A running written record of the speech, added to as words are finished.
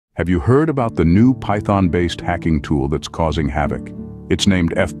Have you heard about the new Python-based hacking tool that's causing havoc? It's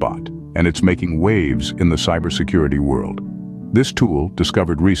named FBot, and it's making waves in the cybersecurity world. This tool,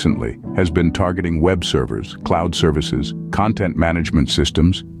 discovered recently, has been targeting web servers, cloud services, content management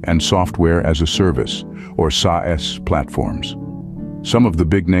systems, and software as a service, or SaaS platforms. Some of the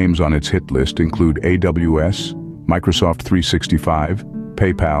big names on its hit list include AWS, Microsoft 365,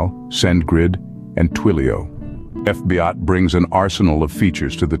 PayPal, SendGrid, and Twilio. FBot brings an arsenal of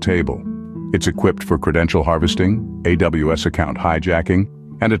features to the table. It's equipped for credential harvesting, AWS account hijacking,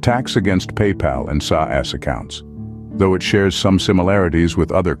 and attacks against PayPal and SaaS accounts. Though it shares some similarities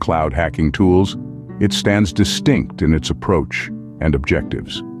with other cloud hacking tools, it stands distinct in its approach and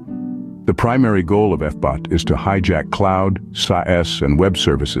objectives. The primary goal of FBot is to hijack cloud, SaaS, and web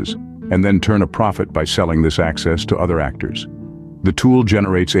services, and then turn a profit by selling this access to other actors. The tool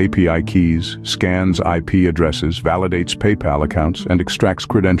generates API keys, scans IP addresses, validates PayPal accounts, and extracts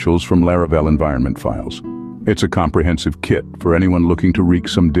credentials from Laravel environment files. It's a comprehensive kit for anyone looking to wreak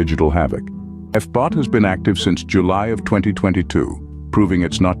some digital havoc. FBot has been active since July of 2022, proving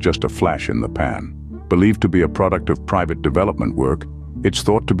it's not just a flash in the pan. Believed to be a product of private development work, it's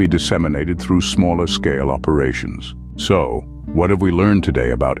thought to be disseminated through smaller-scale operations. So, what have we learned today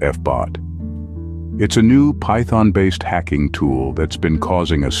about FBot? It's a new Python-based hacking tool that's been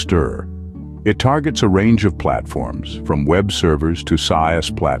causing a stir. It targets a range of platforms, from web servers to SaaS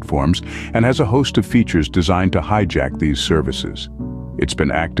platforms, and has a host of features designed to hijack these services. It's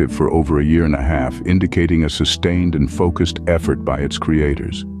been active for over a year and a half, indicating a sustained and focused effort by its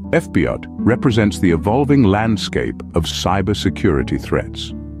creators. FBot represents the evolving landscape of cybersecurity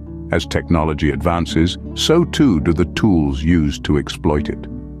threats. As technology advances, so too do the tools used to exploit it.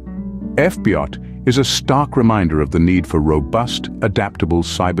 FBot is a stark reminder of the need for robust, adaptable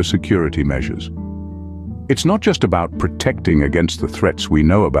cybersecurity measures. It's not just about protecting against the threats we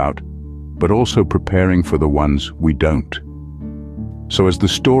know about, but also preparing for the ones we don't. So as the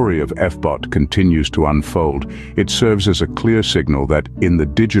story of FBot continues to unfold, it serves as a clear signal that, in the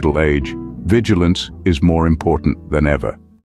digital age, vigilance is more important than ever.